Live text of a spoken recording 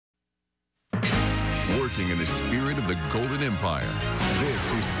working in the spirit of the Golden Empire.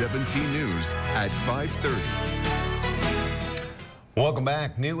 This is 17 News at 5:30. Welcome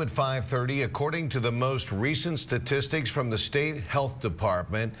back. New at 5:30. According to the most recent statistics from the State Health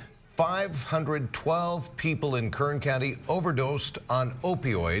Department, 512 people in Kern County overdosed on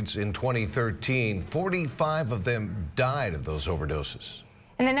opioids in 2013. 45 of them died of those overdoses.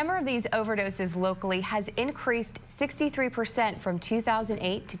 And the number of these overdoses locally has increased 63% from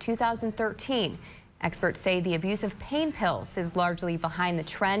 2008 to 2013. Experts say the abuse of pain pills is largely behind the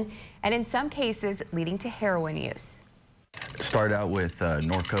trend, and in some cases leading to heroin use. Started out with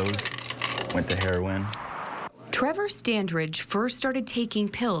Norco, went to heroin. Trevor Standridge first started taking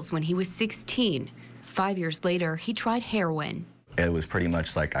pills when he was 16. 5 years later, he tried heroin. It was pretty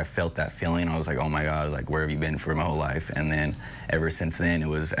much like I felt that feeling. I was like, oh my God, like where have you been for my whole life? And then ever since then, it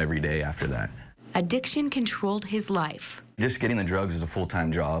was every day after that. Addiction controlled his life. Just getting the drugs is a full-time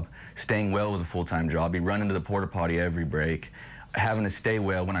job. Staying well was a full-time job. I'd be running to the porta potty every break. Having to stay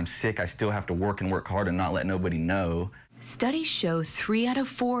well. When I'm sick, I still have to work and work hard and not let nobody know. Studies show 3 out of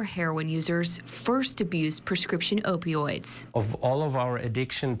 4 heroin users first abused prescription opioids. Of all of our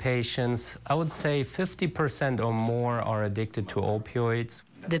addiction patients, I would say 50% or more are addicted to opioids.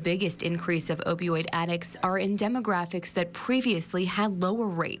 The biggest increase of opioid addicts are in demographics that previously had lower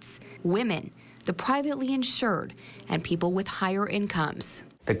rates: women, the privately insured, and people with higher incomes.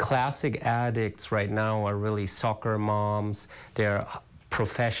 The classic addicts right now are really soccer moms. They're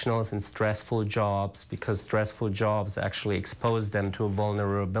professionals in stressful jobs, because stressful jobs actually expose them to a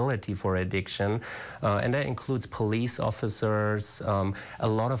vulnerability for addiction. And that includes police officers. A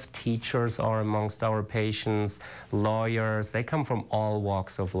lot of teachers are amongst our patients, lawyers. They come from all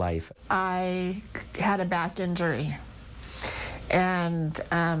walks of life. I had a back injury. And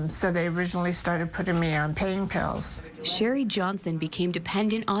so they originally started putting me on pain pills. Sherry Johnson became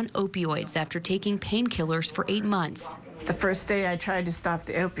dependent on opioids after taking painkillers for 8 months. The first day I tried to stop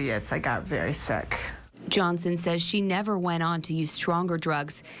the opiates, I got very sick. Johnson says she never went on to use stronger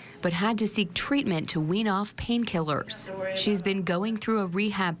drugs, but had to seek treatment to wean off painkillers. She's been going through a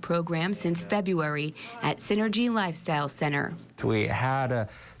rehab program since February at Synergy Lifestyle Center. We had a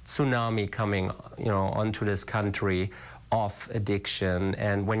tsunami coming, onto this country of addiction,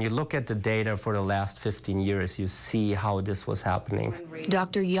 and when you look at the data for the last 15 years, you see how this was happening.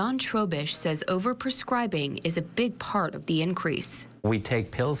 Dr. Jan Trobisch says overprescribing is a big part of the increase. We take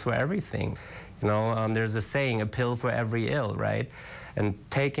pills for everything. There's a saying, a pill for every ill, right? And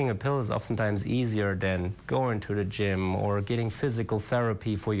taking a pill is oftentimes easier than going to the gym or getting physical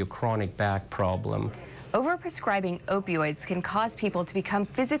therapy for your chronic back problem. Overprescribing opioids can cause people to become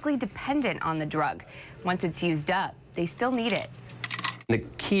physically dependent on the drug. Once it's used up, they still need it. The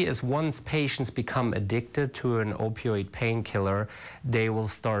key is once patients become addicted to an opioid painkiller, they will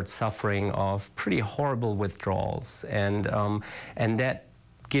start suffering of pretty horrible withdrawals, and that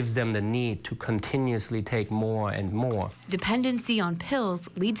gives them the need to continuously take more and more. Dependency on pills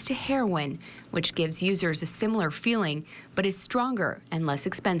leads to heroin, which gives users a similar feeling, but is stronger and less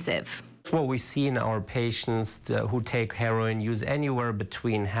expensive. What we see in our patients who take heroin use anywhere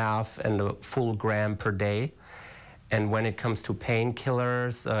between half and a full gram per day. And when it comes to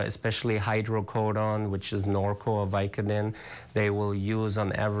painkillers, especially hydrocodone, which is Norco or Vicodin, they will use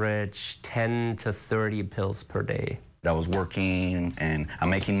on average 10 to 30 pills per day. I was working and I'm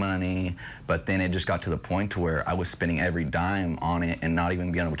making money, but then it just got to the point to where I was spending every dime on it and not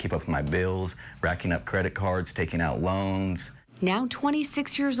even being able to keep up with my bills, racking up credit cards, taking out loans. Now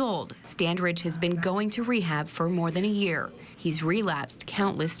 26 years old, Standridge has been going to rehab for more than a year. He's relapsed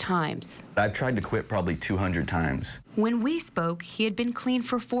countless times. I've tried to quit probably 200 times. When we spoke, he had been clean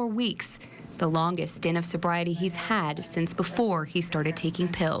for 4 weeks, the longest stint of sobriety he's had since before he started taking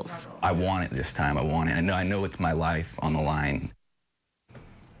pills. I want it this time. I want it. I know it's my life on the line.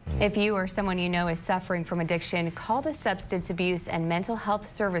 If you or someone you know is suffering from addiction, call the Substance Abuse and Mental Health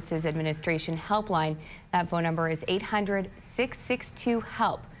Services Administration helpline. That phone number is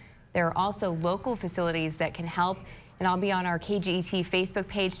 800-662-HELP. There are also local facilities that can help, and I'll be on our KGET Facebook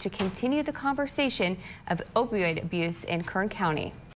page to continue the conversation of opioid abuse in Kern County.